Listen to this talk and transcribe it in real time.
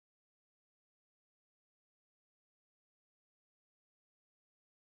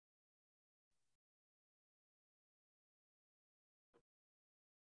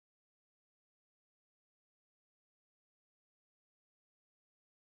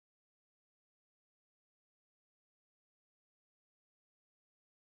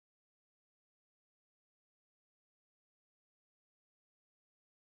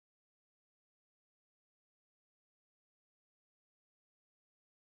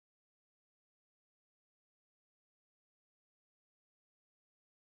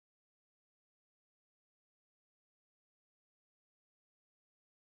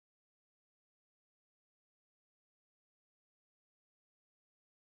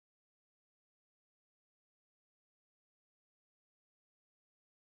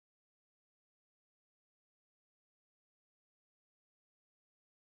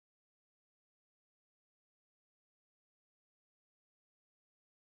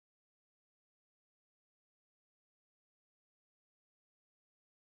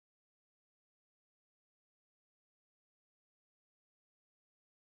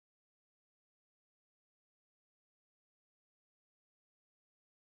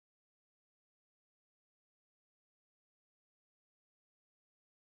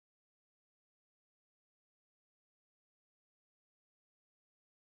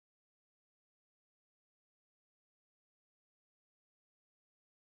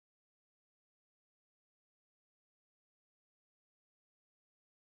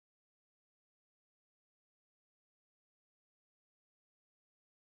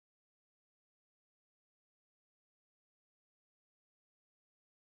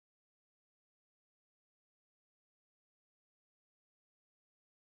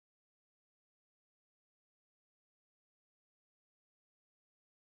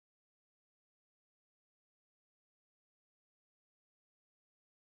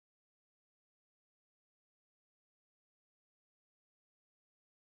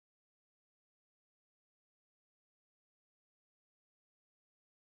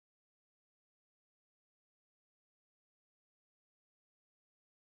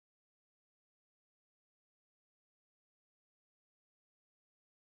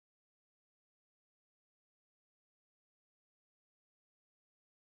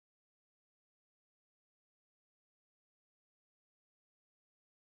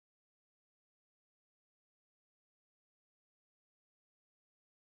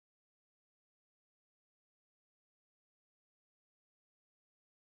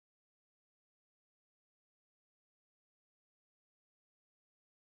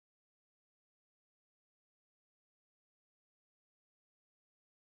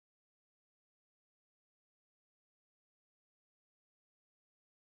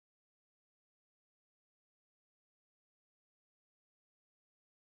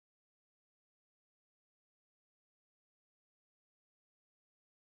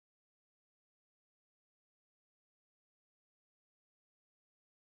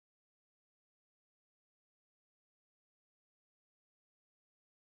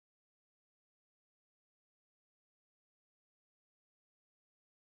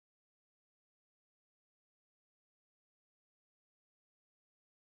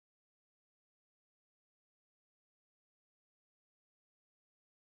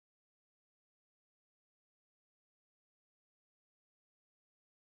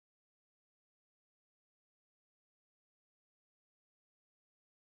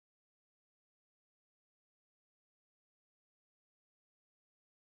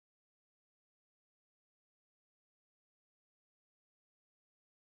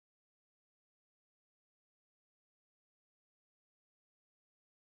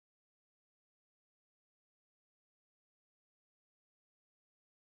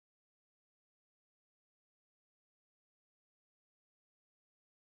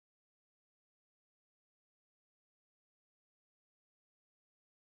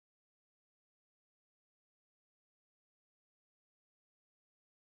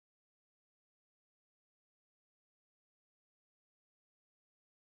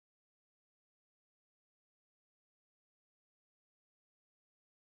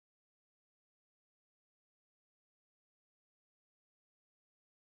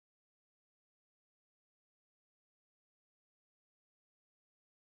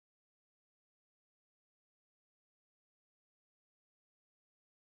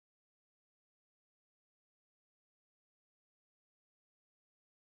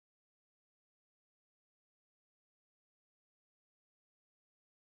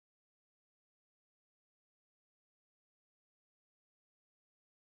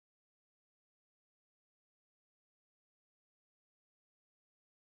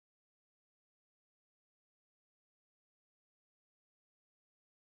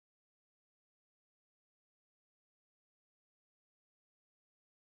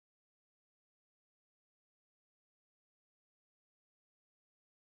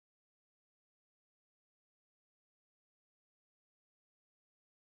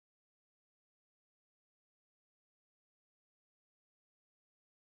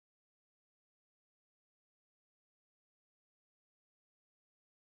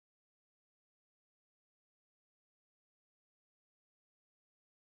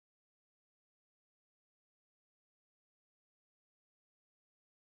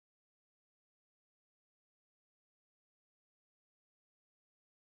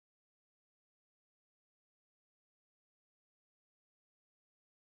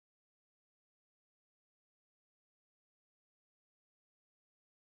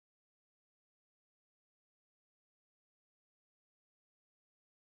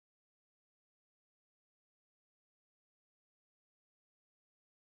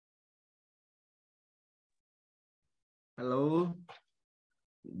Hello.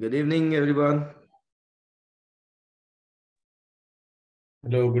 Good evening, everyone.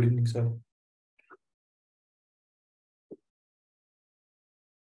 Hello, good evening, sir.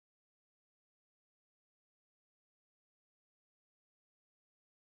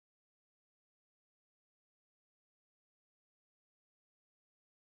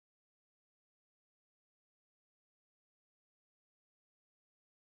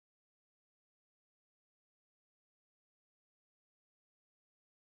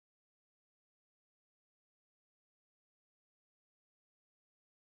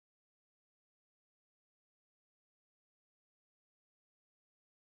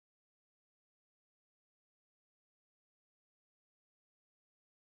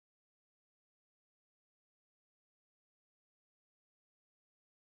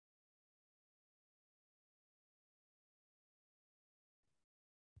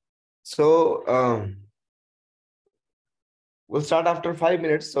 So we'll start after 5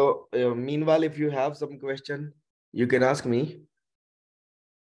 minutes. So meanwhile, if you have some question, you can ask me.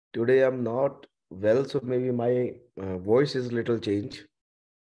 Today I'm not well, so maybe my voice is little change.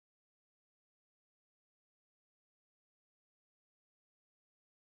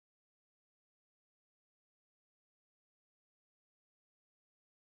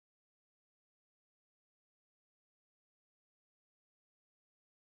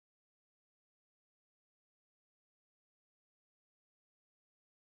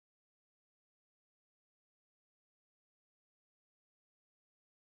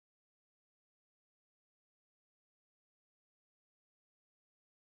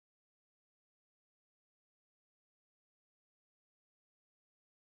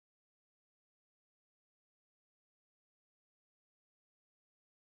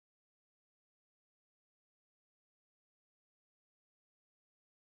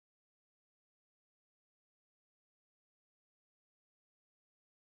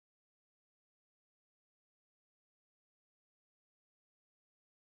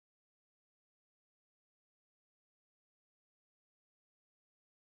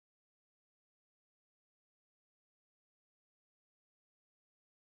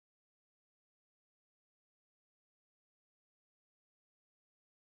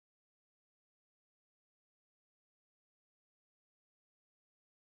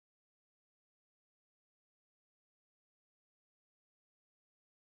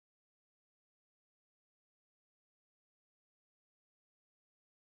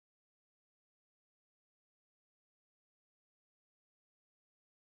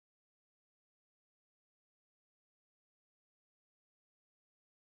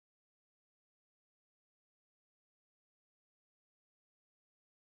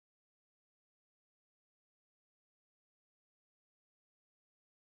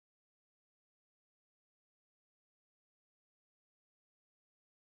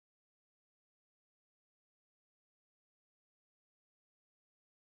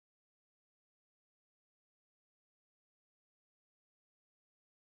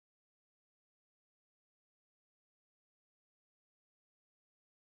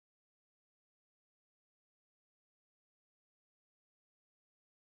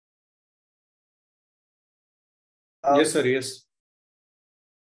 Yes, sir. Yes.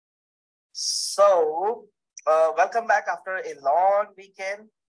 So welcome back after a long weekend.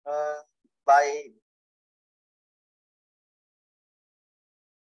 By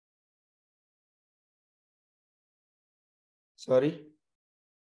sorry.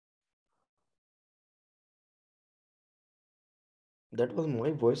 That was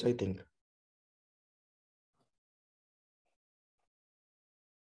my voice, I think.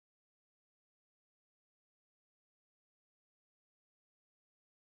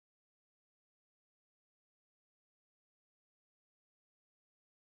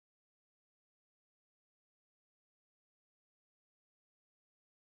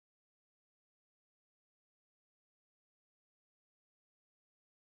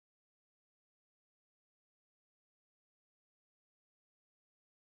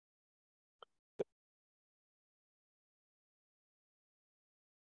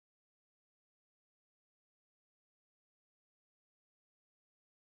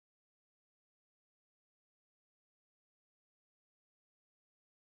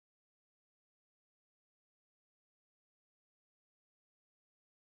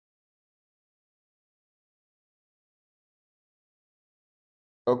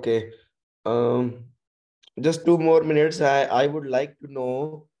 Okay. Um, just 2 more minutes. I would like to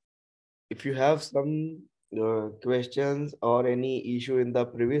know if you have some questions or any issue in the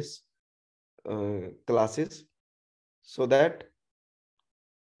previous classes, so that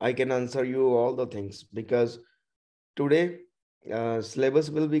I can answer you all the things, because today syllabus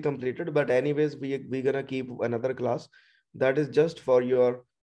will be completed, but anyways we gonna keep another class that is just for your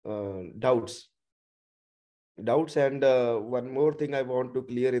doubts. And one more thing I want to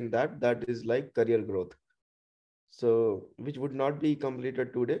clear in that is like career growth, so which would not be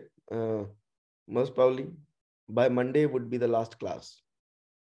completed today. Most probably by Monday would be the last class.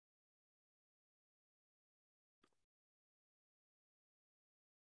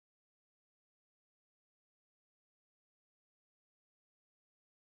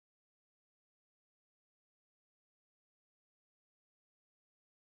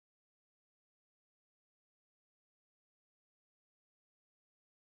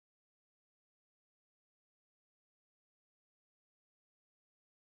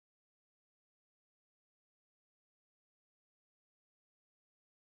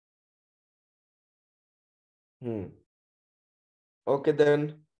 Okay,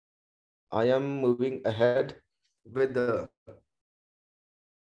 then I am moving ahead with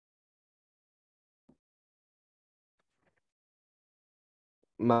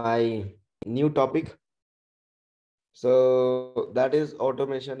my new topic. So that is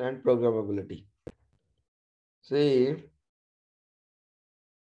automation and programmability. See,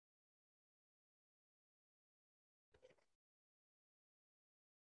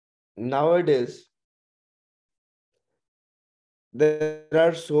 nowadays there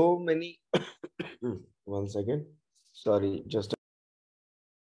are so many. One second. Sorry, just.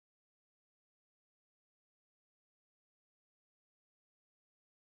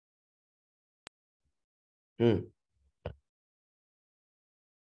 Hmm.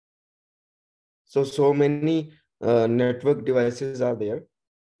 So many network devices are there,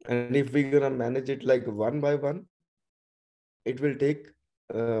 and if we're gonna manage it like one by one, it will take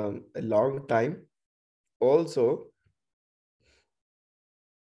a long time. Also,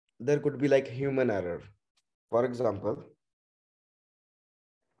 there could be like human error. For example,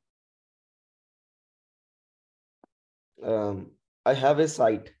 I have a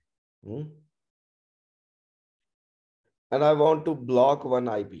site, hmm, and I want to block one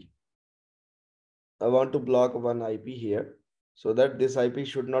IP. I want to block one IP here so that this IP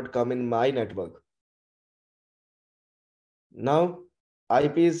should not come in my network. Now,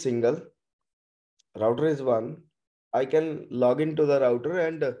 IP is single, router is one. I can log into the router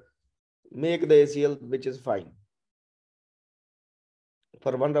and make the ACL, which is fine.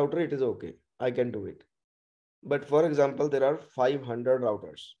 For one router, it is okay. I can do it. But for example, there are 500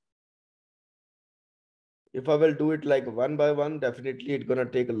 routers. If I will do it like one by one, definitely it's gonna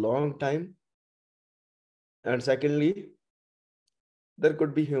take a long time. And secondly, there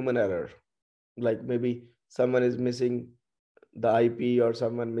could be human error. Like maybe someone is missing the IP or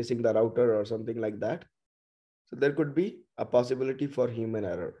someone missing the router or something like that. So there could be a possibility for human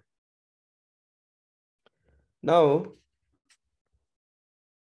error. Now,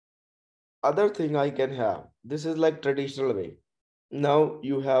 other thing I can have, this is like traditional way. Now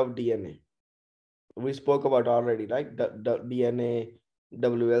you have DNA. We spoke about already, right? The DNA,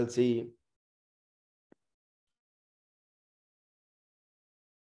 WLC.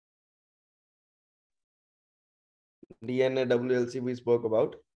 DNA, WLC, we spoke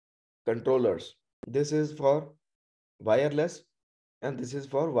about controllers. This is for wireless and this is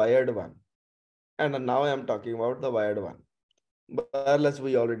for wired one. And now I am talking about the wired one. Wireless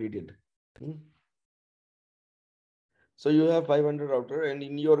we already did. Hmm. So you have 500 router and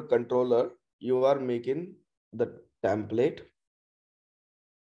in your controller, you are making the template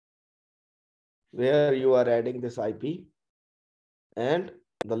where you are adding this IP and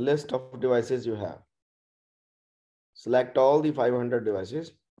the list of devices you have. Select all the 500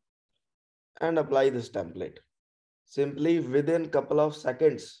 devices and apply this template. Simply within couple of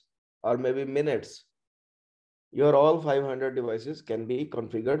seconds or maybe minutes, your all 500 devices can be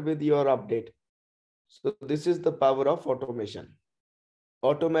configured with your update. So this is the power of automation.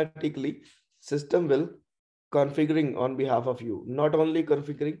 Automatically, system will configuring on behalf of you. Not only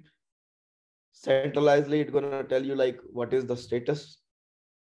configuring, centralizedly, it's gonna tell you like what is the status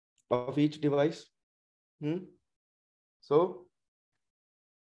of each device. So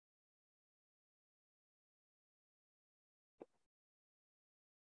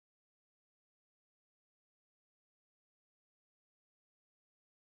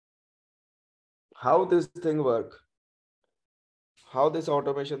how this thing work? How this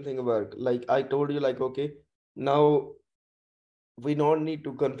automation thing work? Like I told you, like okay, now we don't need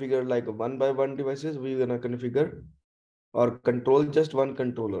to configure like one by one devices. We're gonna configure or control just one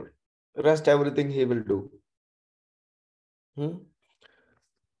controller. Rest everything he will do.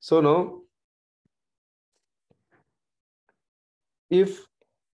 So now, if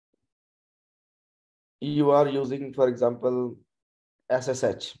you are using, for example,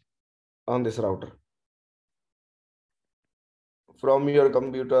 SSH on this router. From your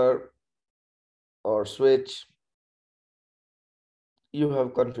computer or switch, you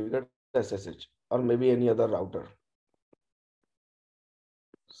have configured SSH or maybe any other router.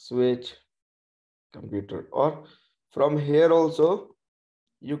 Switch, computer, or from here also,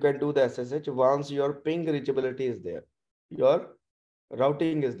 you can do the SSH once your ping reachability is there. Your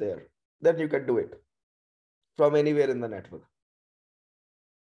routing is there. Then you can do it from anywhere in the network.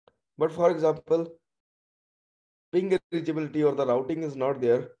 But for example, ping reachability or the routing is not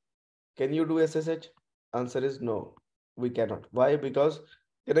there. Can you do SSH? Answer is no, we cannot. Why? Because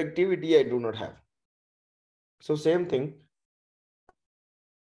connectivity I do not have. So same thing,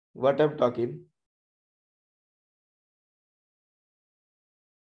 what I'm talking,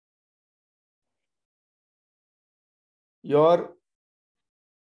 your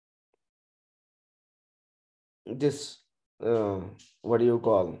this what do you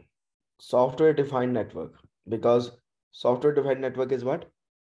call, software defined network, because software defined network is what?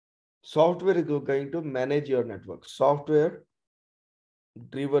 Software is going to manage your network. Software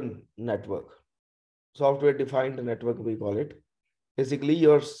driven network, software defined network we call it. Basically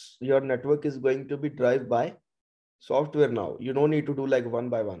your network is going to be driven by software. Now you don't need to do like one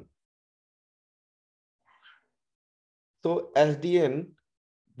by one. So SDN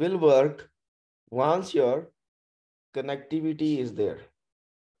will work once your connectivity is there.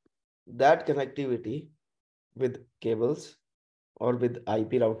 That connectivity with cables or with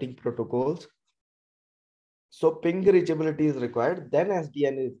IP routing protocols. So ping reachability is required, then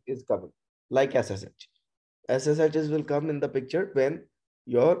SDN is coming, like SSH. SSHs will come in the picture when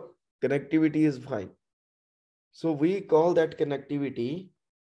your connectivity is fine. So we call that connectivity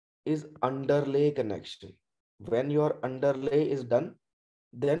is underlay connection. When your underlay is done,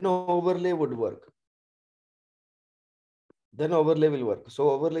 then overlay would work. Then overlay will work. So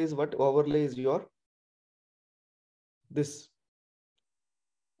overlay is what? Overlay is your this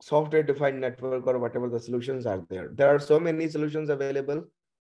software defined network or whatever the solutions are there. There are so many solutions available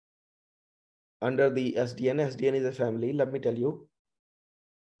under the SDN. SDN is a family. Let me tell you.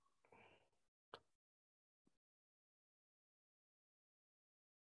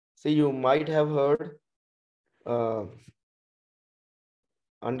 See, you might have heard uh,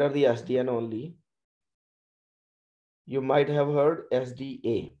 under the SDN only, you might have heard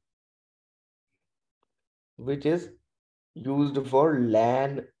SDA, which is used for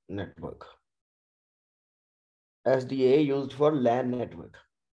LAN network. SDA used for LAN network.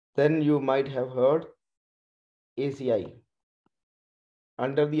 Then you might have heard ACI.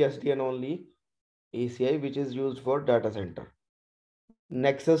 Under the SDN only, ACI, which is used for data center.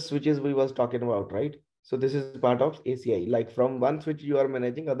 Nexus switches we was talking about, right? So this is part of ACI. Like from one switch you are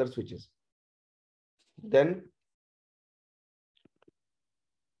managing other switches. Then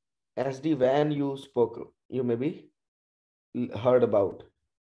SD-WAN you maybe heard about.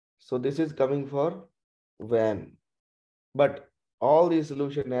 So this is coming for WAN. But all these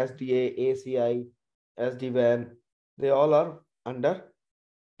solutions, SDA, ACI, SD-WAN, they all are under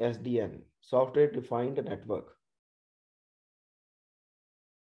SDN, software defined network.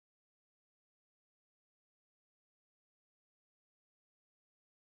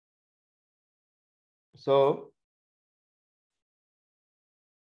 So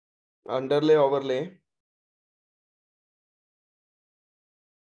underlay, overlay,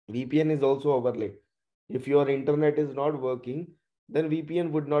 VPN is also overlay. If your internet is not working, then VPN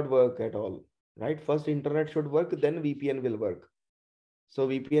would not work at all, right? First internet should work, then VPN will work. So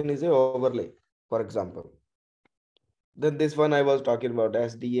VPN is a overlay, for example. Then this one I was talking about,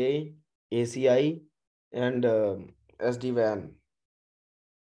 SDA, ACI, and SD-WAN.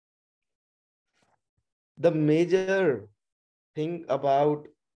 The major thing about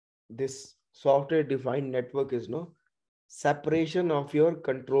this software defined network is no separation of your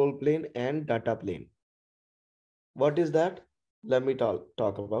control plane and data plane. What is that? Let me talk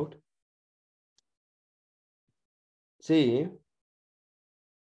about. See,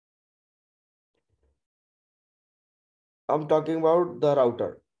 I'm talking about the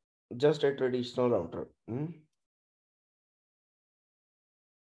router, just a traditional router.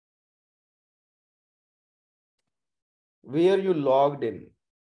 Where you logged in,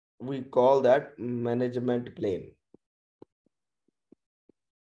 we call that management plane.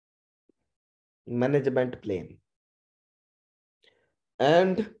 Management plane.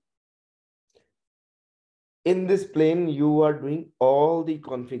 And in this plane, you are doing all the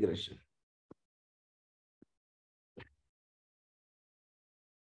configuration.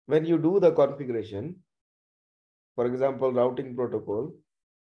 When you do the configuration, for example, routing protocol,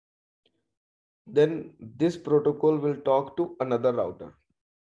 Then this protocol will talk to another router.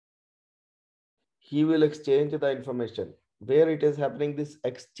 He will exchange the information. Where it is happening, this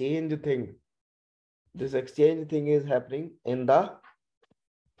exchange thing. This exchange thing is happening in the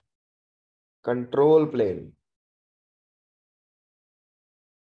control plane.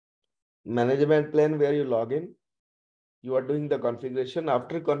 Management plane where you log in, you are doing the configuration.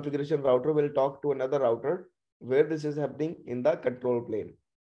 After configuration, router will talk to another router where this is happening in the control plane.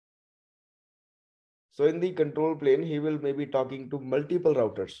 So in the control plane, he will maybe talking to multiple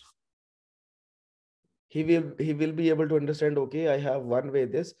routers. He will be able to understand, okay, I have one way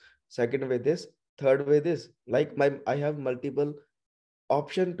this, second way this, third way this. Like I have multiple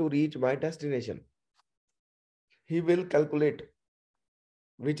option to reach my destination. He will calculate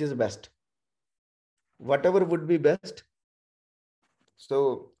which is best. Whatever would be best.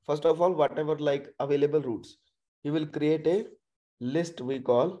 So first of all, whatever like available routes, he will create a list we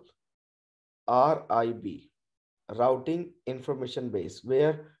call RIB, routing information base,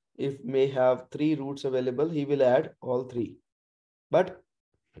 where if may have 3 routes available, he will add all 3. But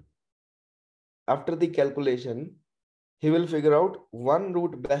after the calculation, he will figure out one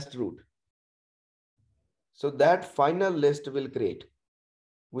route, best route. So that final list will create,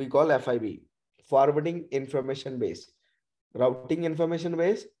 we call FIB, forwarding information base, routing information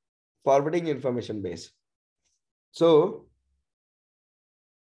base, forwarding information base. So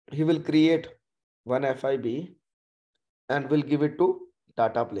he will create one FIB and will give it to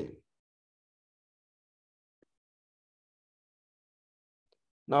data plane.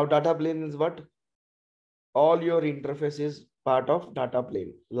 Now data plane is what? All your interface is part of data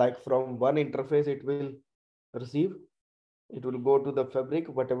plane. Like from one interface, it will receive, it will go to the fabric,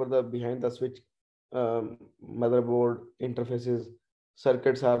 whatever the behind the switch, motherboard interfaces,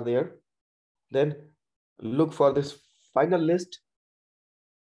 circuits are there. Then look for this final list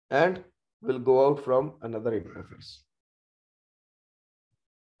and will go out from another interface.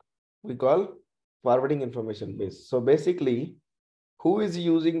 We call forwarding information base. So basically, who is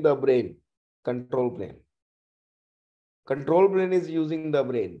using the brain? Control plane. Control plane is using the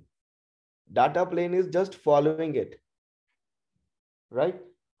brain. Data plane is just following it, right?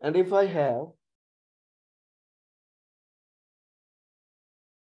 And if I have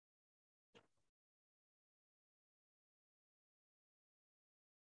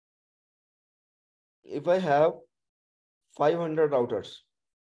if I have 500 routers,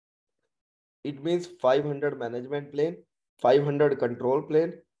 it means 500 management plane, 500 control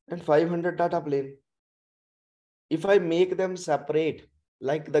plane, and 500 data plane. If I make them separate,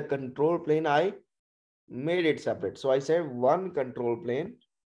 like the control plane, I made it separate. So I say one control plane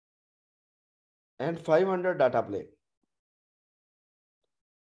and 500 data plane.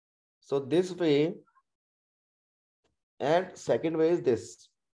 So this way, and second way is this.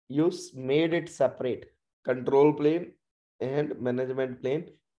 You made it separate. Control plane and management plane.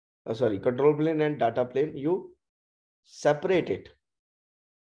 Control plane and data plane. You separate it.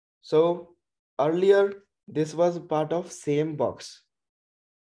 So earlier, this was part of same box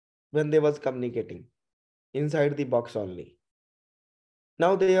when they was communicating inside the box only.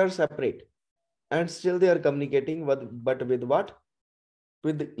 Now they are separate and still they are communicating but with what?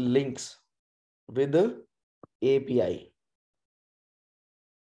 With links, with the API.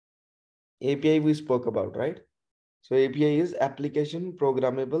 API we spoke about, right? So API is application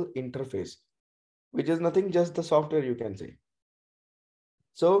programmable interface, which is nothing, just the software you can say.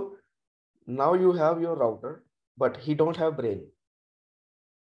 So now you have your router, but he don't have brain.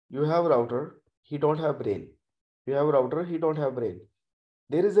 You have router, he don't have brain. You have router, he don't have brain.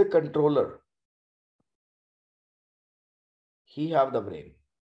 There is a controller. He have the brain.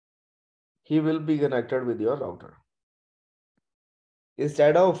 He will be connected with your router.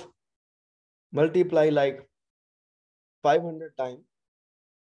 Instead of multiply like 500 times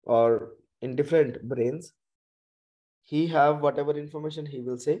or in different brains, he have whatever information he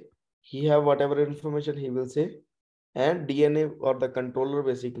will say. He have whatever information he will say, and DNA or the controller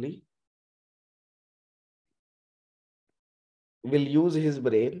basically will use his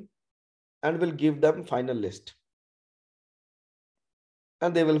brain and will give them final list,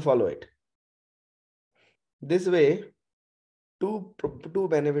 and they will follow it. This way, two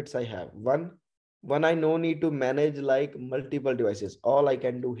benefits I have. One, I no need to manage like multiple devices. All I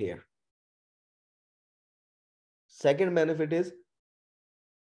can do here. Second benefit is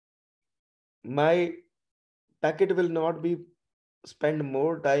my packet will not be spend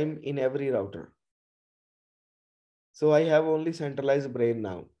more time in every router. So I have only centralized brain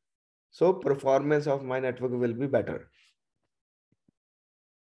now. So performance of my network will be better.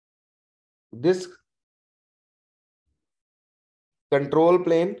 This control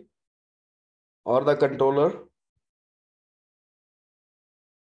plane or the controller.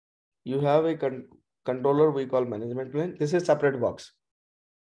 You have a controller we call management plane. This is separate box.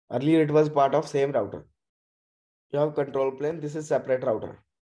 Earlier it was part of same router. You have control plane. This is separate router.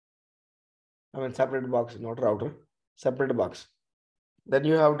 I mean separate box, not router, separate box. Then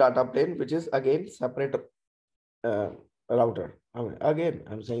you have data plane, which is again separate router. I mean, again,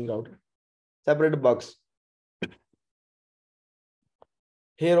 I'm saying router, separate box.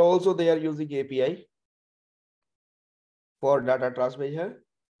 Here also they are using API for data transmission,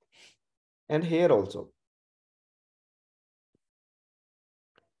 and here also.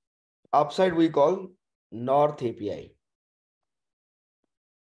 Upside we call North API.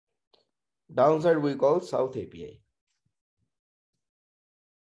 Downside we call South API.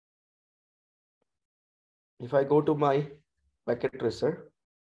 If I go to my packet tracer,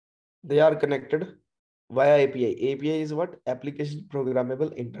 they are connected via API. API is what? Application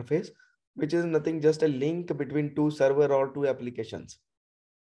Programmable Interface, which is nothing, just a link between two server or two applications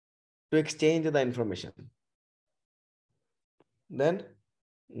to exchange the information. Then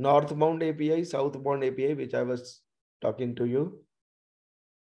northbound API, southbound API, which I was talking to you.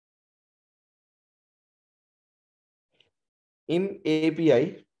 In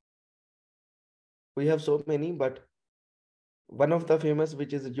API, we have so many, but one of the famous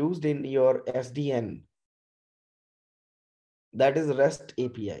which is used in your SDN, that is REST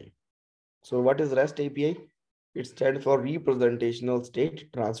API. So what is REST API? It stands for representational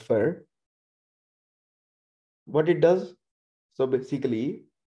state transfer. What it does? So basically,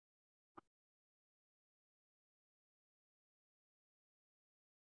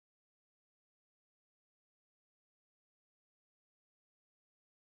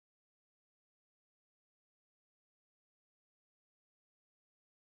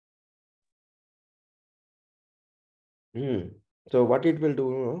 so what it will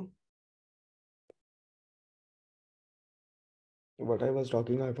do, what I was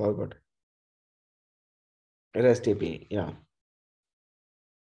talking, I forgot. REST API, yeah.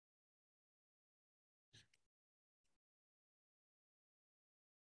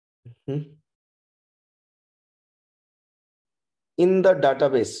 In the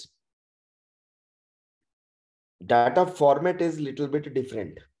database, data format is little bit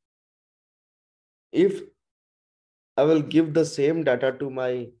different. If I will give the same data to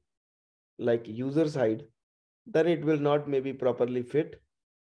my user side, then it will not maybe properly fit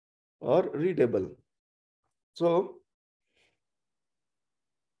or readable. So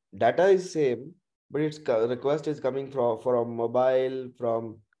data is same, but its request is coming from mobile,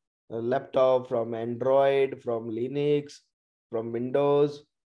 from laptop, from Android, from Linux, from Windows,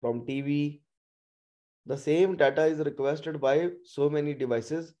 from TV. The same data is requested by so many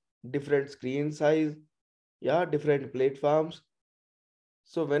devices, different screen size, yeah, different platforms.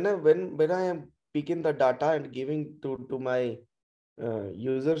 So when I am picking the data and giving to my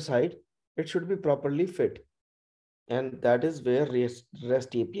user side, it should be properly fit, and that is where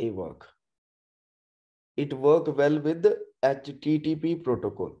REST API work. It work well with the HTTP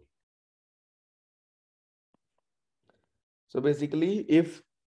protocol. So basically, if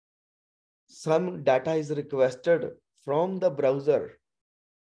some data is requested from the browser,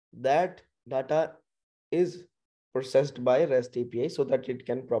 that data is processed by REST API so that it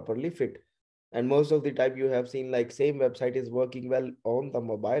can properly fit. And most of the time you have seen same website is working well on the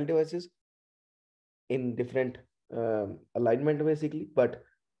mobile devices in different alignment basically, but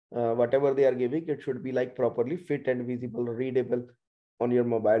whatever they are giving, it should be properly fit and visible, readable on your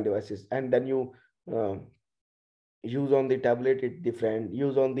mobile devices. And then you use on the tablet, it's different.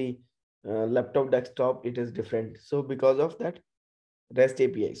 Use on the laptop, desktop, it is different. So because of that, REST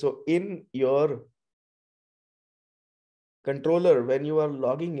API. So in your controller, when you are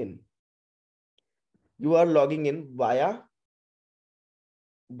logging in, you are logging in via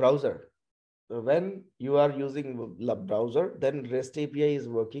browser. When you are using the browser, then REST API is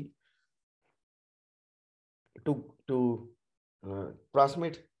working to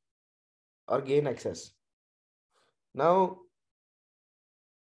transmit or gain access. Now,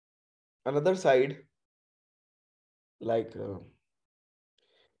 another side,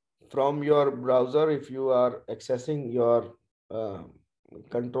 from your browser, if you are accessing your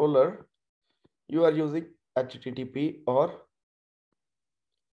controller, you are using HTTP or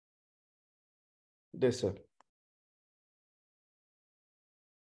this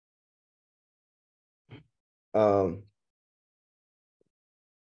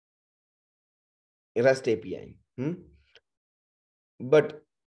REST API. But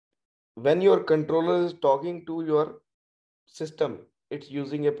when your controller is talking to your system, it's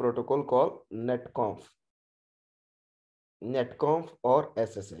using a protocol called netconf or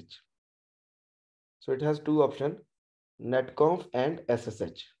SSH. So it has two options, netconf and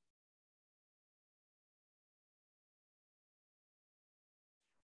SSH.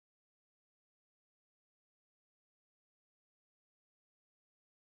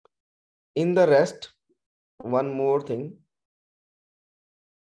 In the rest, one more thing,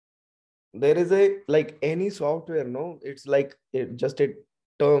 there is a like any software, no, it's like just a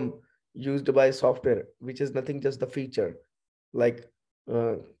term used by software, which is nothing, just the feature, like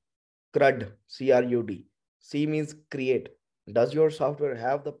uh, CRUD, CRUD. C means create. Does your software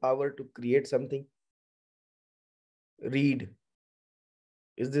have the power to create something? Read,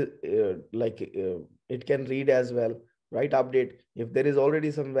 is it it can read as well, right? Update, if there is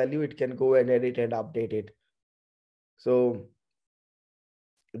already some value, it can go and edit and update it. So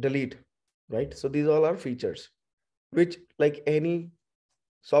delete, right? So these all are features which like any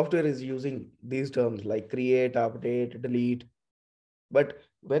software is using these terms like create, update, delete. But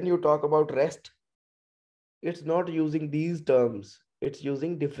when you talk about REST, it's not using these terms, it's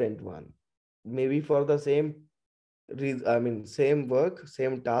using different one, maybe for the same reason, I mean same work,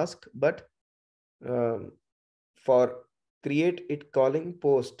 same task, but um, for create it calling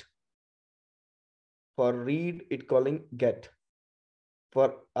post, for read it calling get,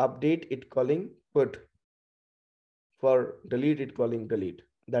 for update it calling put, for delete it calling delete.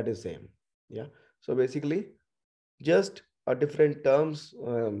 That is same. Yeah. So basically just a different terms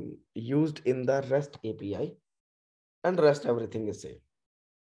used in the REST API, and rest everything is same.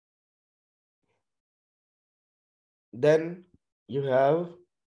 Then you have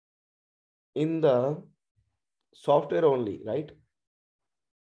in the software only, right?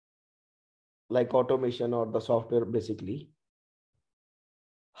 Like automation or the software basically,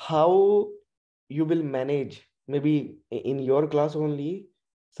 how you will manage. Maybe in your class only,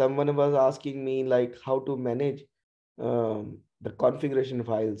 someone was asking me like how to manage the configuration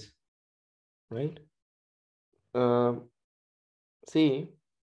files, right? Um, See,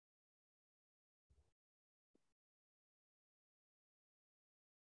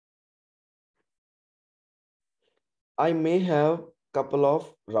 I may have couple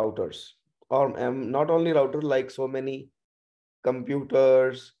of routers, or not only router, like so many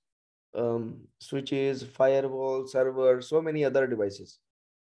computers, switches, firewall, server, so many other devices.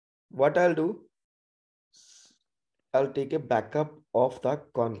 What I'll do, I'll take a backup of the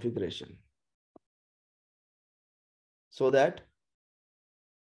configuration so that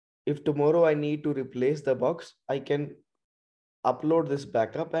if tomorrow I need to replace the box, I can upload this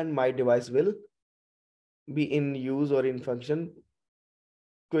backup and my device will be in use or in function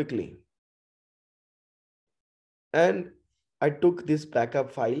quickly. And I took this backup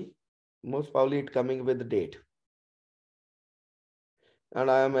file, most probably it coming with the date.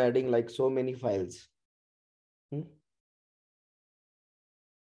 And I am adding like so many files.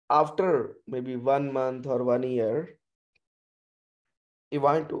 After maybe 1 month or 1 year, I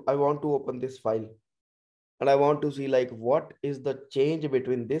want to open this file and I want to see like what is the change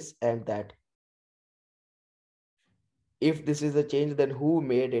between this and that. If this is a change, then who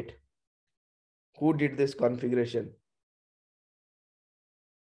made it? Who did this configuration?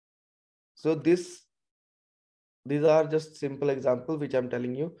 So these are just simple example which I'm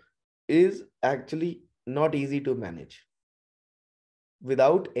telling you is actually not easy to manage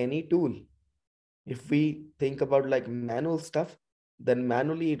without any tool. If we think about like manual stuff, then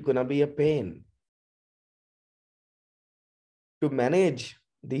manually it's gonna be a pain. To manage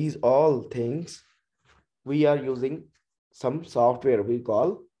these all things, we are using some software we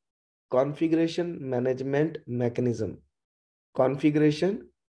call configuration management mechanism. Configuration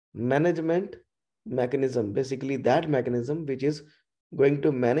management mechanism, basically that mechanism which is going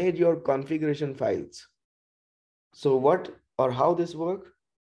to manage your configuration files. So what or how this work?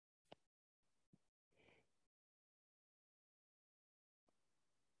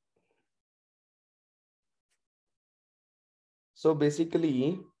 So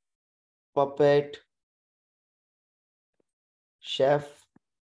basically Puppet, Chef,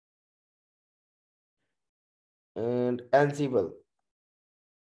 and Ansible,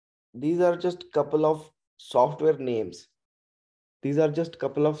 these are just couple of software names. These are just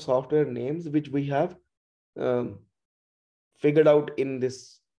couple of software names which we have um, figured out in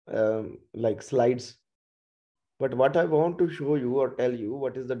this like slides. But what I want to show you or tell you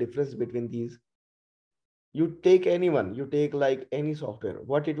what is the difference between these. You take anyone, you take like any software.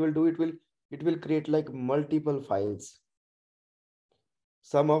 What it will do, it will create like multiple files.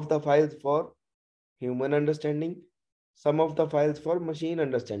 Some of the files for human understanding, some of the files for machine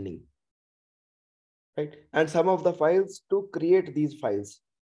understanding, right? And some of the files to create these files.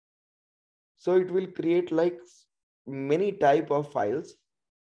 So it will create like many type of files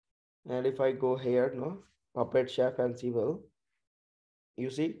And if I go here, no, Puppet, Chef, and Ansible, you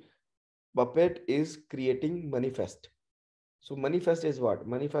see, Puppet is creating manifest. So manifest is what?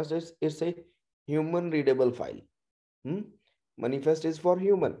 Manifest is it's a human readable file. Manifest is for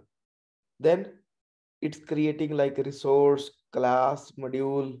human. Then it's creating like a resource, class,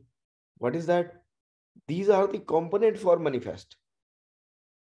 module. What is that? These are the component for manifest.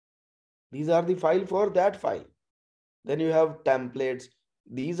 These are the file for that file. Then you have templates.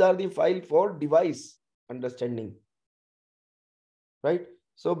 These are the file for device understanding, right?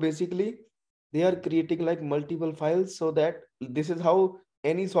 So basically they are creating like multiple files, so that this is how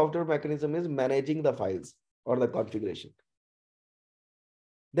any software mechanism is managing the files or the configuration.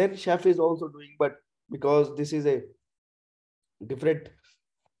 Then Chef is also doing, but because this is a different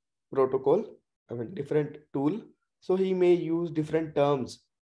protocol, different tool, so he may use different terms.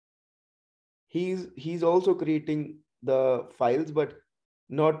 He's also creating the files, but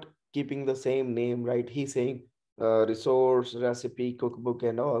not keeping the same name, right? He's saying resource, recipe, cookbook,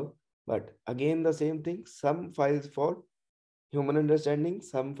 and all. But again, the same thing. Some files for human understanding,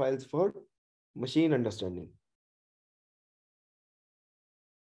 some files for machine understanding.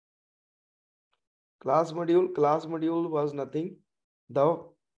 Class module was nothing. The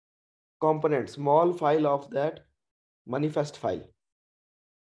component, small file of that manifest file.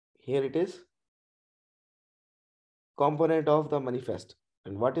 Here it is, component of the manifest.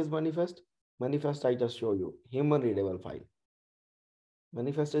 And what is manifest? Manifest, I just show you, human readable file.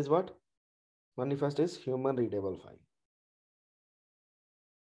 Manifest is what? Manifest is human readable file.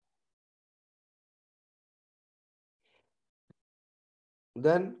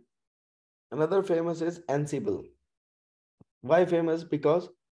 Then another famous is Ansible. Why famous? Because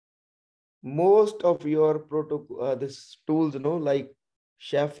most of your protocol, this tools, like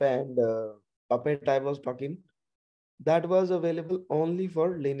Chef and Puppet I was talking, that was available only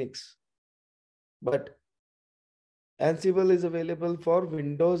for Linux. But Ansible is available for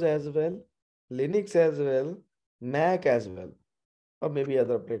Windows as well, Linux as well, Mac as well, or maybe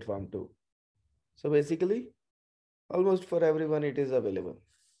other platform too. So basically, almost for everyone it is available.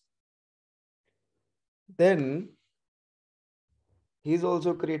 Then he's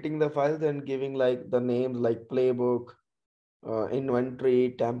also creating the files and giving like the names like playbook,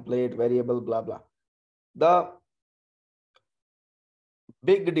 inventory, template, variable, blah, blah. The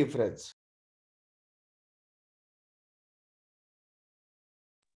big difference.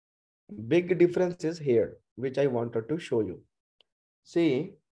 Big difference is here, which I wanted to show you.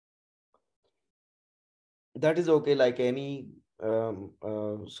 See, that is okay, like any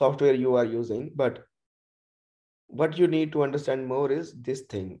software you are using, but what you need to understand more is this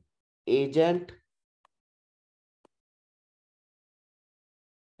thing, agent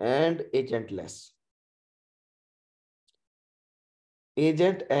and agentless.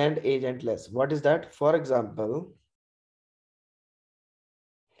 Agent and agentless. What is that? For example,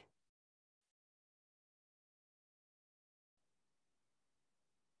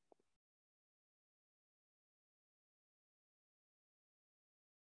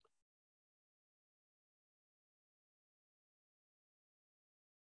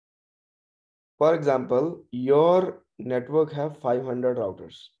 your network have 500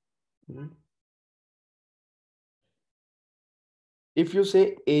 routers. If you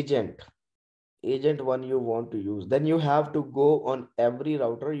say agent one you want to use, then you have to go on every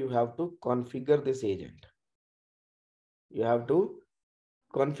router. You have to configure this agent. You have to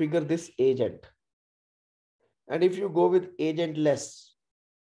configure this agent. And if you go with agentless,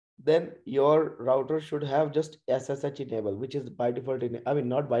 then your router should have just SSH enable, which is by default.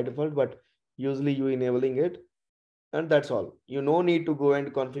 Not by default, but usually you enabling it. And that's all. You no need to go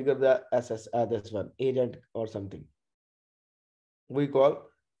and configure the this one, agent or something. We call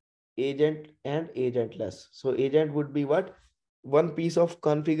agent and agentless. So agent would be what? One piece of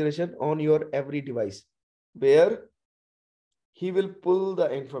configuration on your every device, where he will pull the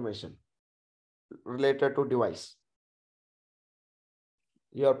information related to device.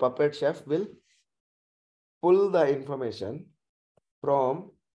 Your Puppet Chef will pull the information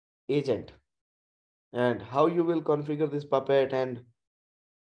from agent. And how you will configure this Puppet and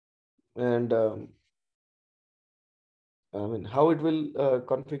how it will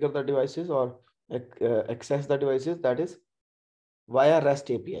configure the devices or access the devices, that is via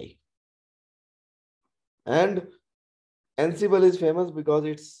REST API. And Ansible is famous because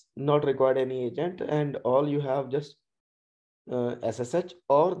it's not required any agent, and all you have just SSH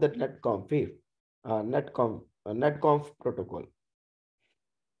or the netconf protocol.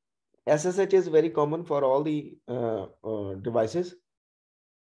 SSH is very common for all the devices.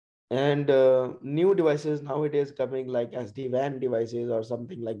 And new devices nowadays coming like SD-WAN devices or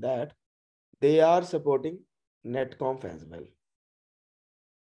something like that, they are supporting netconf as well.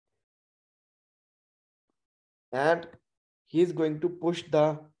 And he's going to push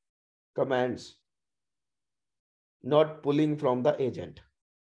the commands, not pulling from the agent.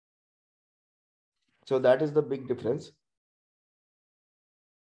 So that is the big difference.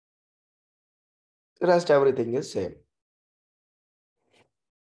 Rest everything is same.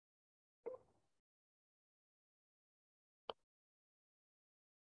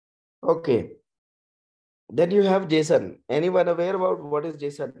 Okay. Then you have JSON. Anyone aware about what is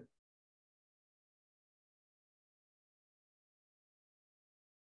JSON?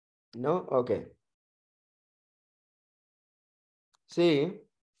 No? Okay. See,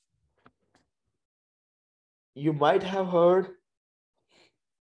 you might have heard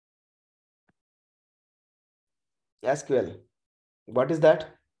SQL. What is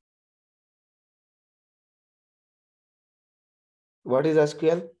that? What is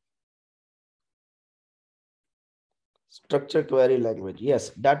SQL? Structured query language. Yes,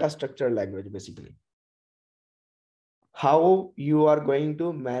 data structure language basically. How you are going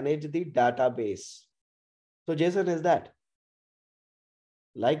to manage the database. So JSON is that.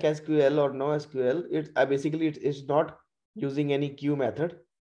 Like SQL or no SQL, it's basically it's not using any queue method.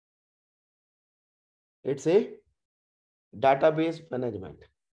 It's a database management.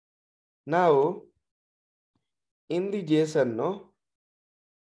 Now, in the JSON, no,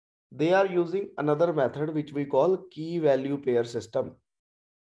 they are using another method which we call key value pair system.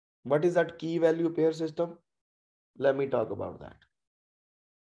 What is that key value pair system? Let me talk about that.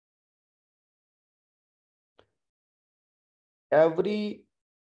 Every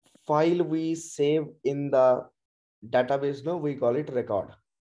file we save in the database, no, we call it record.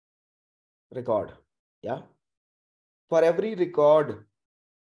 Record. Yeah. For every record,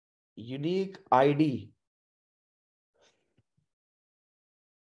 unique ID,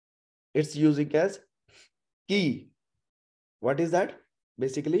 it's using as key. What is that?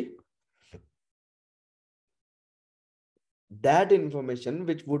 Basically, that information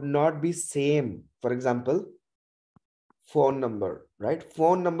which would not be same. For example, phone number, right?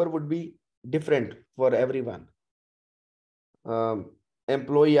 Phone number would be different for everyone.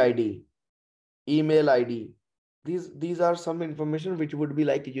 Employee ID, email ID. These are some information which would be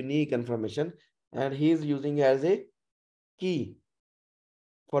like unique information, and he is using as a key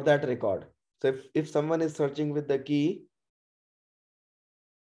for that record. So if someone is searching with the key,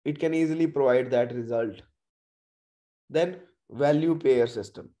 it can easily provide that result. Then value pair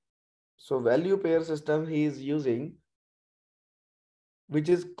system. So value pair system he is using, which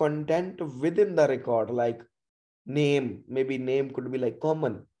is content within the record, like name, maybe name could be like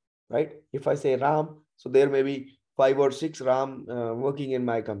common, right? If I say Ram, so there may be 5 or 6 Ram working in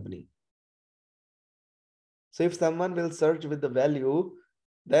my company. So if someone will search with the value,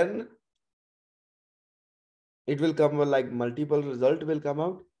 then it will come like multiple result will come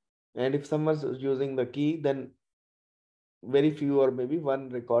out. And if someone's using the key, then very few or maybe one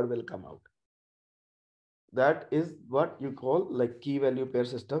record will come out. That is what you call like key value pair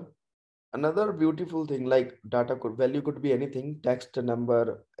system. Another beautiful thing, like value could be anything, text,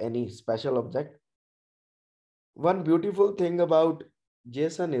 number, any special object. One beautiful thing about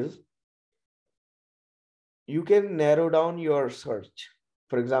JSON is you can narrow down your search.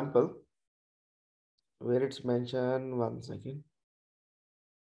 For example, where it's mentioned, one second.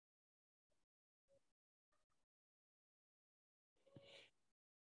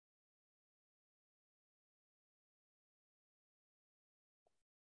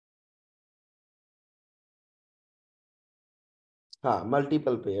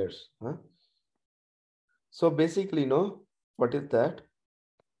 Multiple pairs. So basically, no, what is that?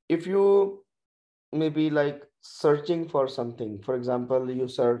 If you maybe like searching for something, for example, you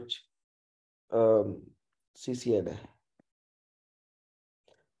search CCNA.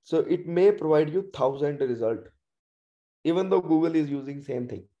 So it may provide you 1,000 result, even though Google is using same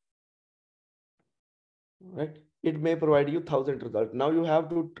thing, right? It may provide you 1,000 result. Now you have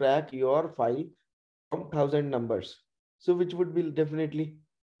to track your file from 1,000 numbers. So which would be definitely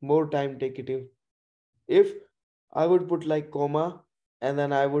more time takeative. If I would put like comma and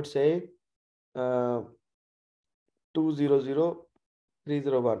then I would say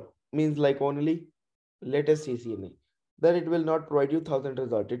 200,301 means like only latest CCNA, then it will not provide you 1,000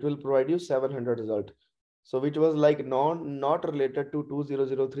 result. It will provide you 700 result. So which was like not related to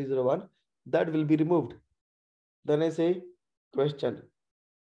 200,301, that will be removed. Then I say question.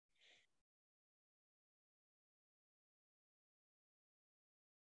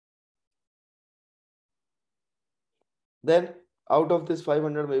 Then Out of this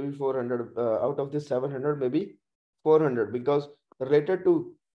 500, maybe 400, out of this 700, maybe 400, because related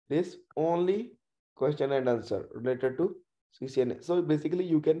to this only question and answer related to CCNA. So basically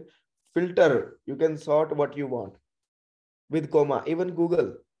you can filter, you can sort what you want with comma. Even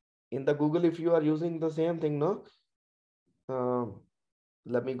Google, in the Google, if you are using the same thing, no,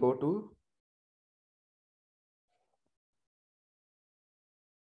 let me go to,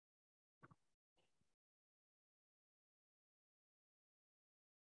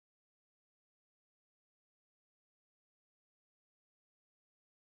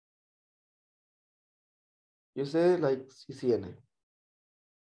 you say like CCNA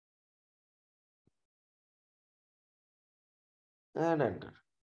and enter.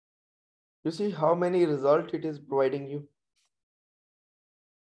 You see how many result it is providing you.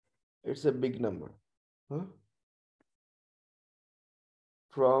 It's a big number, huh?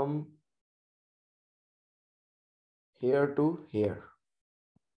 From here to here,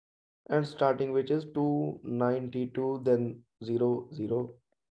 and starting which is 292, then 0 0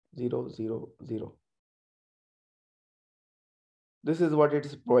 0 0 0. This is what it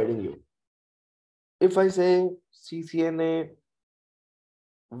is providing you. If I say CCNA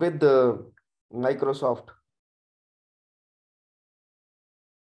with the Microsoft,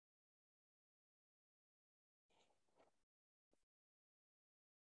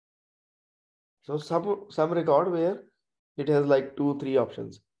 so some record where it has like 2-3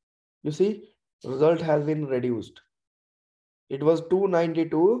 options. You see, result has been reduced. It was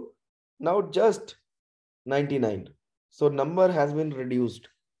 292, now just 99. So number has been reduced,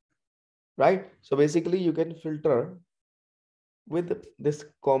 right? So basically you can filter with this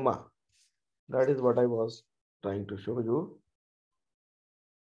comma. That is what I was trying to show you.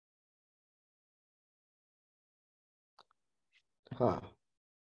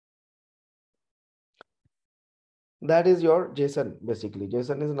 That is your JSON. Basically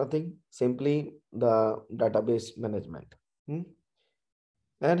JSON is nothing, simply the database management.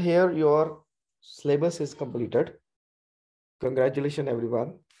 And here your syllabus is completed. Congratulations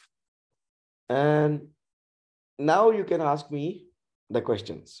everyone. And now you can ask me the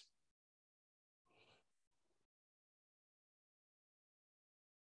questions.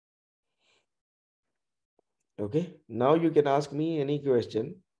 Okay, now you can ask me any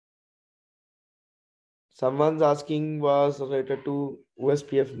question. Someone's asking was related to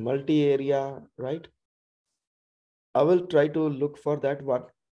OSPF multi-area, right? I will try to look for that one.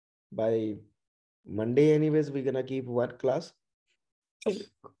 By Monday anyways, we're gonna keep one class.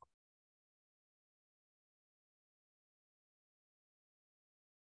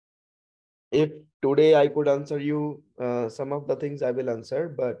 If today I could answer you some of the things, I will answer,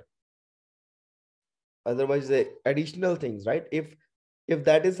 but otherwise the additional things, right? If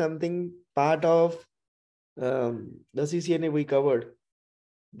that is something part of the CCNA we covered,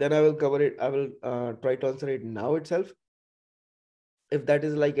 then I will cover it. I will try to answer it now itself. If that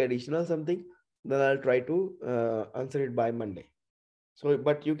is like additional something, then I'll try to answer it by Monday. So,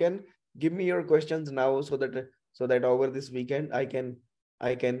 but you can give me your questions now so that over this weekend I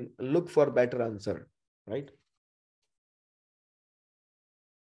can look for better answer, right?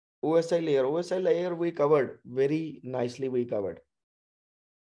 OSI layer we covered very nicely. We covered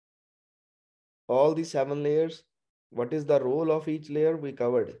all the 7 layers. What is the role of each layer? We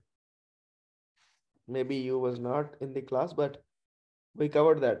covered. Maybe you was not in the class, but we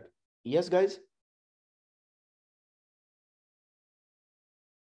covered that. Yes, guys.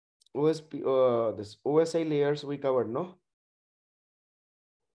 This OSI layers we covered, no?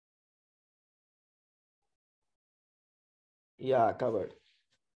 Yeah, covered.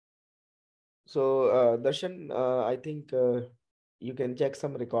 So Darshan, I think you can check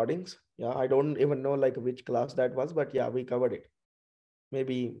some recordings. Yeah, I don't even know like which class that was, but yeah, we covered it.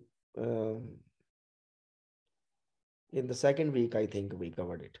 Maybe in the second week, I think we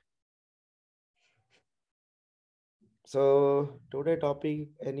covered it. So today topic,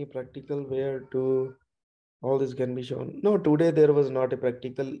 any practical where to all this can be shown? No, today there was not a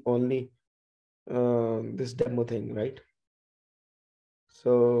practical, only this demo thing, right?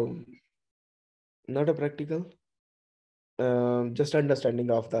 So not a practical, just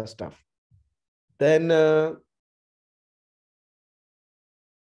understanding of the stuff. Then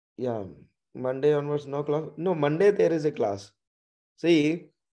yeah, Monday onwards, no class. No, Monday there is a class. See,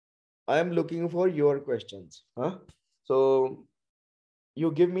 I am looking for your questions. Huh? So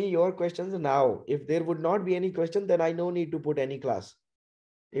you give me your questions now. If there would not be any question, then I no need to put any class.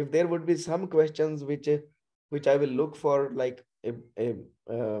 If there would be some questions which I will look for like a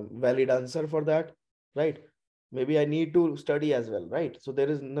valid answer for that, right? Maybe I need to study as well, right? So there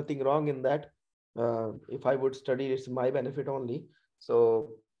is nothing wrong in that. If I would study, it's my benefit only.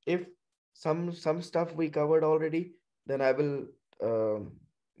 So if some stuff we covered already, then I will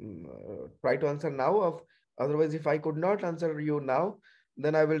try to answer now. Of otherwise, if I could not answer you now,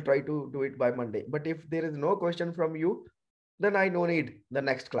 then I will try to do it by Monday. But if there is no question from you, then I no need the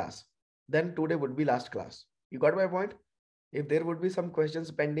next class. Then today would be last class. You got my point? If there would be some questions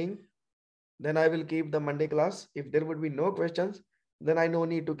pending, then I will keep the Monday class. If there would be no questions, then I no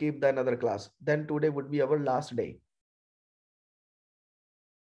need to keep the another class. Then today would be our last day.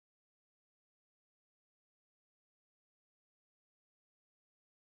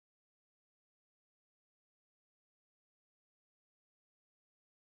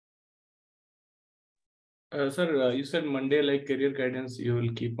 Sir, you said Monday, like career guidance, you will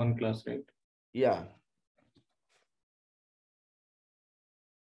keep one class, right? Yeah.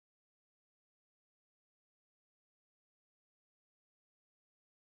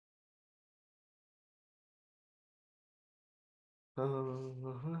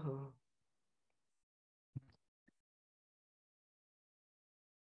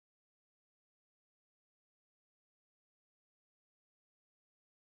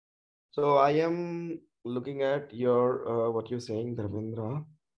 So I am looking at your what you're saying, Dharmendra.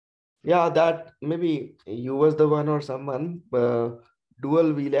 Yeah, that maybe you was the one or someone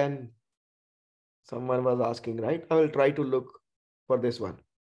dual VLAN. Someone was asking, right? I will try to look for this one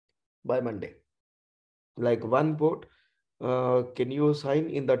by Monday. Like one port, can you assign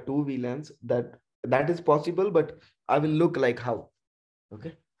in the two VLANs? That is possible, but I will look like how.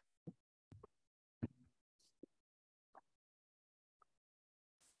 Okay.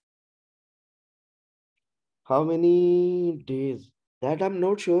 How many days? That I'm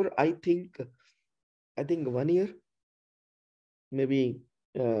not sure. I think 1 year. Maybe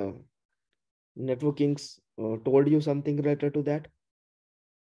uh, networkings told you something related to that.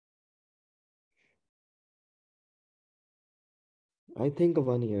 I think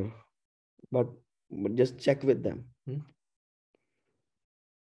 1 year, but just check with them.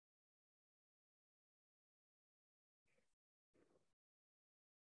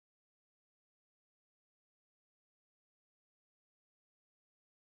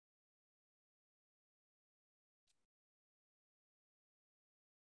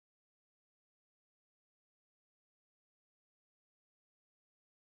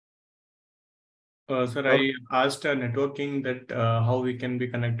 Sir, Okay. I asked networking that how we can be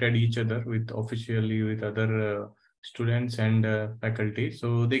connected each other with officially with other students and faculty.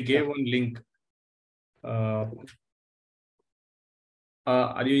 So they Yeah. gave one link. Uh,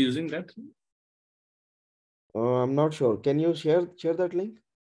 are you using that? I'm not sure. Can you share that link?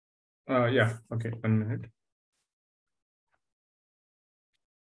 Yeah. Okay. 1 minute.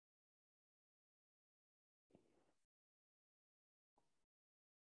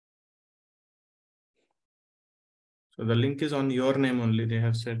 So the link is on your name only. They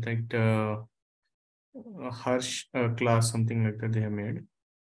have said that Harsh class, something like that they have made.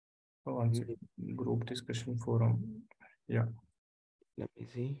 Oh, one Mm, second. Group discussion forum. Yeah. Let me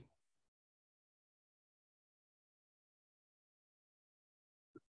see.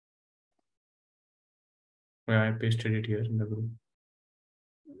 Yeah, I pasted it here in the group.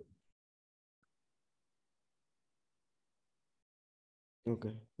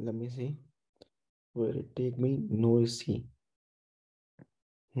 Okay, let me see. Where it take me? No see.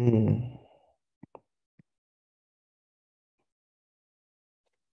 Hmm.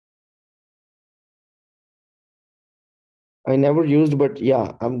 I never used, but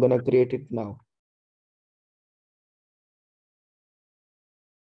yeah, I'm gonna create it now.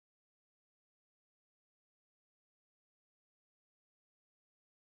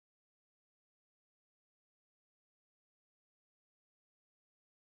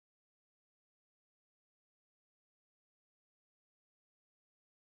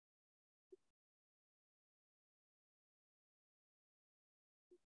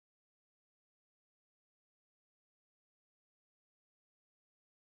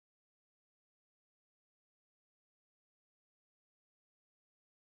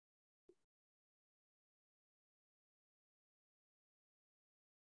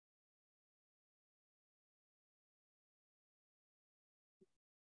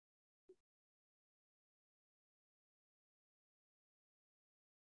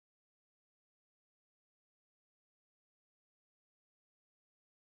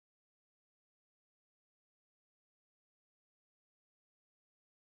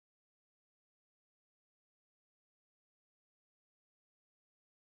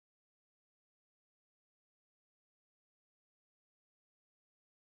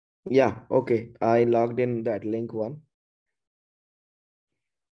 Yeah, okay. I logged in that link one.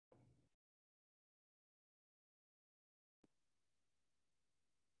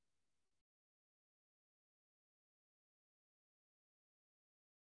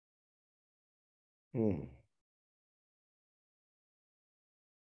 Hmm.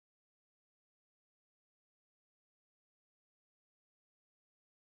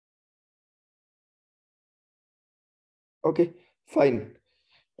 Okay, fine.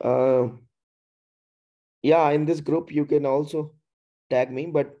 Uh, yeah, in this group you can also tag me,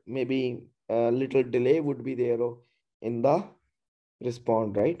 but maybe a little delay would be there in the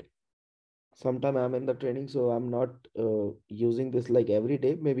respond, right? Sometime I'm in the training, so I'm not using this like every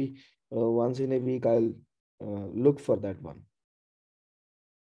day. Maybe once in a week I'll look for that one.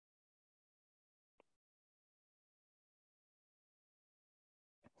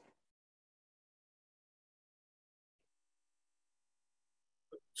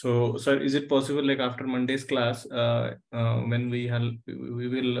 So, sir, is it possible like after Monday's class, when we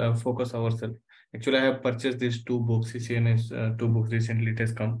will focus ourselves? Actually, I have purchased these two books, CCNA's two books recently. It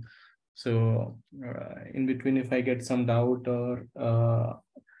has come. So, in between, if I get some doubt or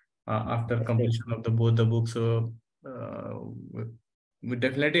after completion of the both the books, so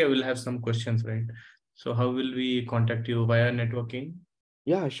definitely I will have some questions, right? So, how will we contact you via networking?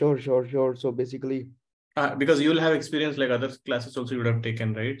 Yeah, sure, sure, sure. So basically, Because you will have experience like other classes also you would have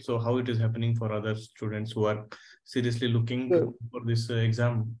taken, right? So how it is happening for other students who are seriously looking uh, for this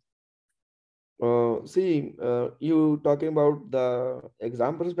exam? see, you talking about the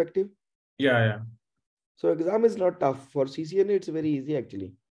exam perspective. Yeah, yeah. So exam is not tough for CCNA. It's very easy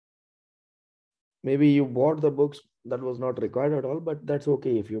actually. Maybe you bought the books that was not required at all, but that's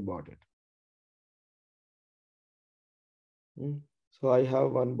okay if you bought it. Hmm. So I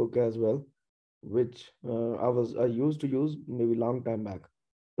have one book as well, which I used to use maybe long time back.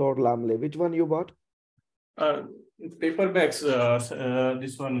 Thor Lamle. Which one you bought? Uh, Paperbacks,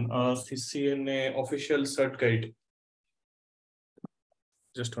 this one, CCNA official cert guide.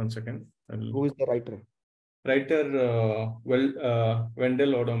 Just 1 second. Who is the writer? Writer,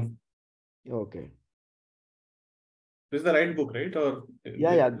 Wendell Odom. Okay. This is the right book, right? Or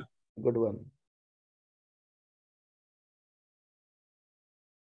Yeah, yeah. Good one.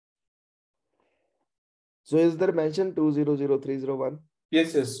 So is there mention 200301?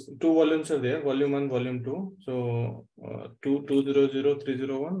 yes, yes. Two volumes are there. Volume one, volume two. So two zero zero three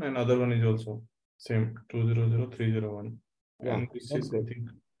zero one, and other one is also same 200301. Yeah, And this that's is I good.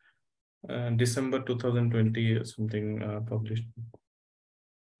 think December 2020 or something published.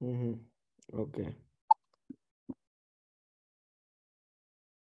 Mm-hmm. Okay.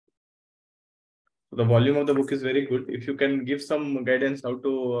 The volume of the book is very good. If you can give some guidance how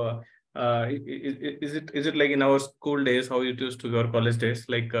to is it like in our school days how it used to be, our college days,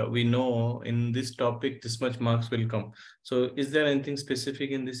 like we know in this topic this much marks will come. So is there anything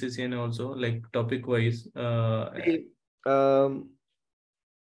specific in this CCNA also, like topic wise? See, um,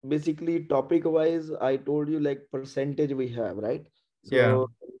 basically topic wise, I told you like percentage we have, right? Yeah.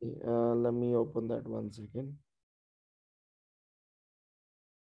 So let me open that 1 second.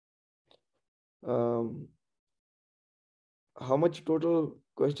 Um, how much total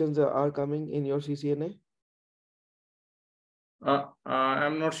questions are coming in your CCNA?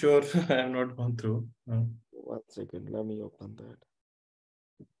 I'm not sure. I have not gone through. 1 second, let me open that.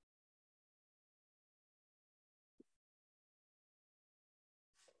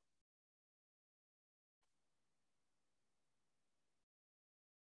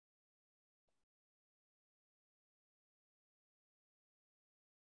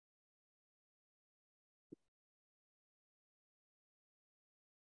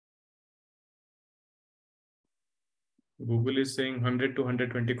 Google is saying 100 to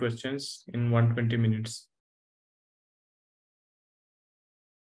 120 questions in 120 minutes.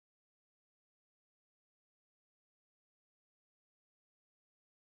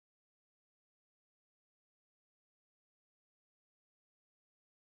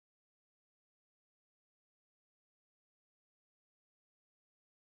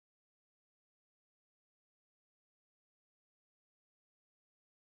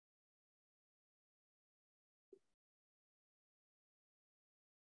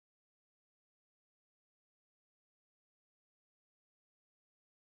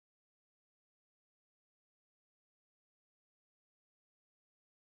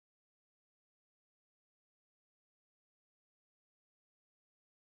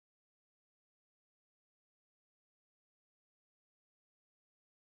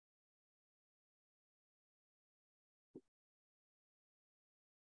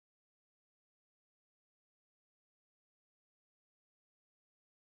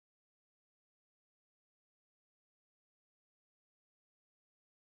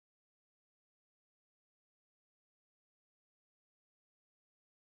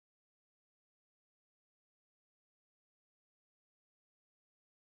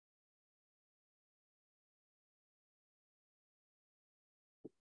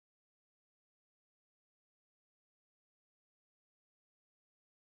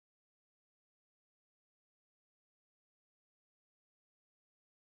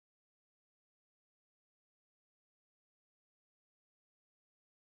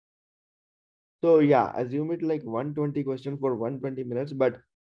 So yeah, assume it like 120 question for 120 minutes, but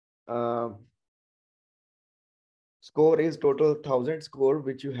score is total 1000 score,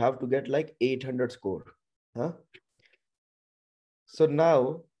 which you have to get like 800 score. Huh? So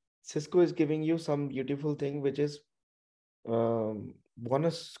now Cisco is giving you some beautiful thing, which is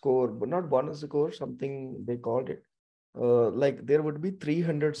bonus score, but not bonus score, something they called it. Like there would be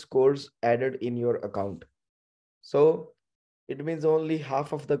 300 scores added in your account. So it means only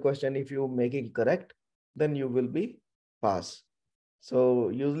half of the question, if you make it correct, then you will be pass. So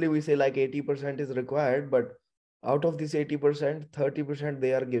usually we say like 80% is required, but out of this 80%, 30%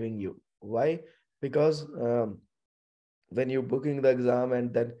 they are giving you. Why? Because when you're booking the exam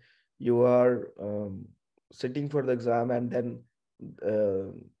and then you are sitting for the exam, and then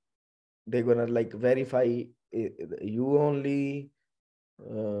uh, they're gonna like verify you only.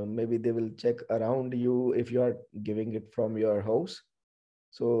 Maybe they will check around you if you are giving it from your house.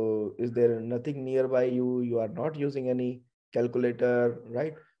 So is there nothing nearby you? You are not using any calculator,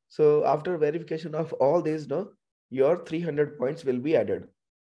 right? So after verification of all these, no, your 300 points will be added.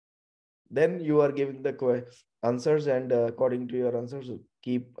 Then you are giving the answers, and according to your answers,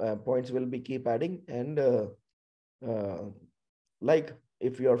 keep points will be keep adding. And uh, like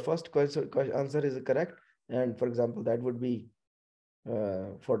if your first answer is correct, and for example, that would be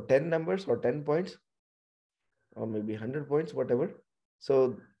for 10 numbers or 10 points, or maybe 100 points, whatever.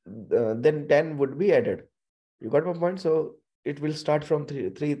 So then 10 would be added. You got my point? So it will start from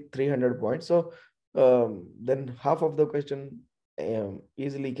 300 points. So then half of the question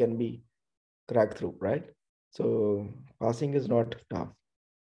easily can be cracked through, right? So passing is not tough.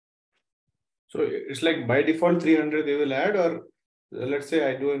 So it's like by default 300 they will add, or let's say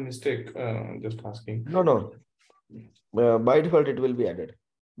I do a mistake, just asking. No. By default, it will be added.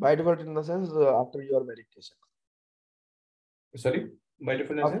 By default, in the sense, after your verification. Sorry, by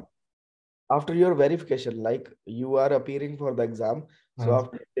default as in? After your verification, like you are appearing for the exam. So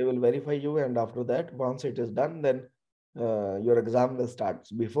after they will verify you, and after that, once it is done, then your exam will start.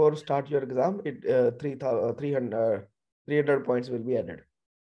 Before start your exam, it 300 points will be added.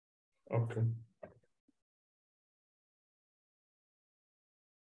 Okay.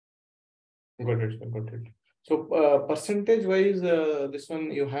 Got it, sir. Got it. So percentage wise, this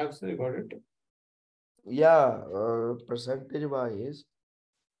one you have, sir, got it? Yeah, percentage wise.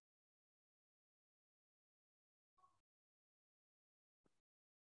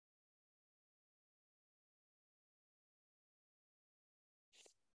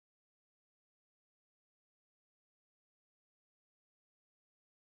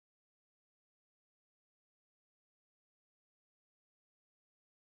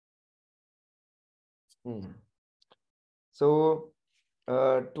 So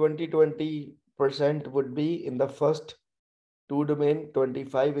 20% would be in the first two domain,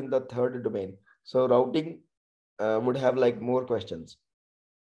 25 in the third domain. So routing would have like more questions.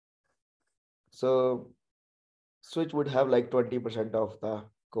 So switch would have like 20% of the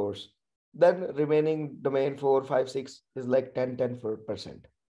course. Then remaining domain 4, 5, 6 is like 10%.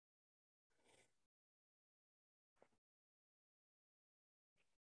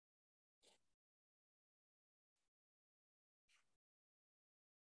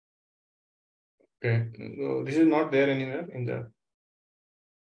 Okay. No, this is not there anywhere in the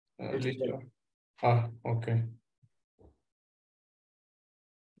list. Okay.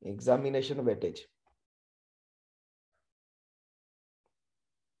 Examination weightage.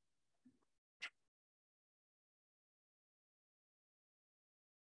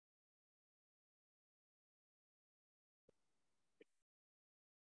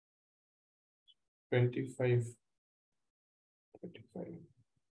 Twenty-five.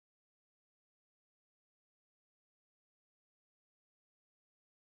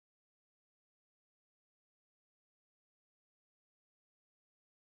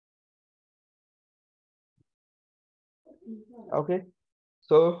 Okay.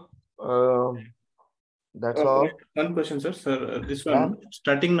 So that's all. One question, sir. Sir, this Yeah. one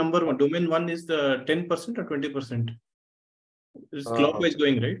starting number one, domain one is the 10% or 20%? It's clockwise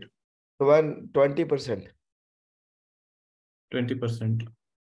going, right? 20%. 20%.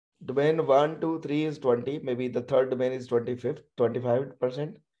 Domain 1, 2, 3 is 20. Maybe the third domain is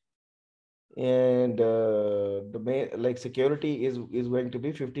 25%. And domain like security is going to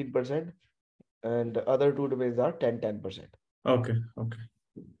be 15%. And the other two domains are 10%. Okay.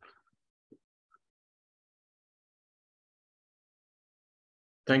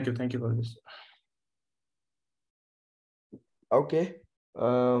 Thank you for this. Okay.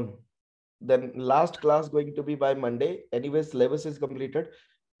 Then last class going to be by Monday. Anyway, syllabus is completed.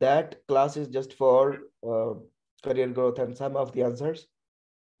 That class is just for career growth, and some of the answers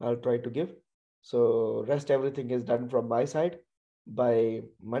I'll try to give. So rest everything is done from my side. By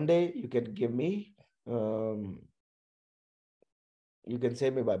Monday, you can give me, you can say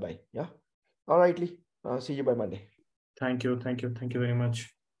me bye-bye. Yeah. All rightly. See you by Monday. Thank you. Thank you. Thank you very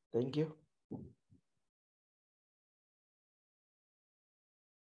much. Thank you.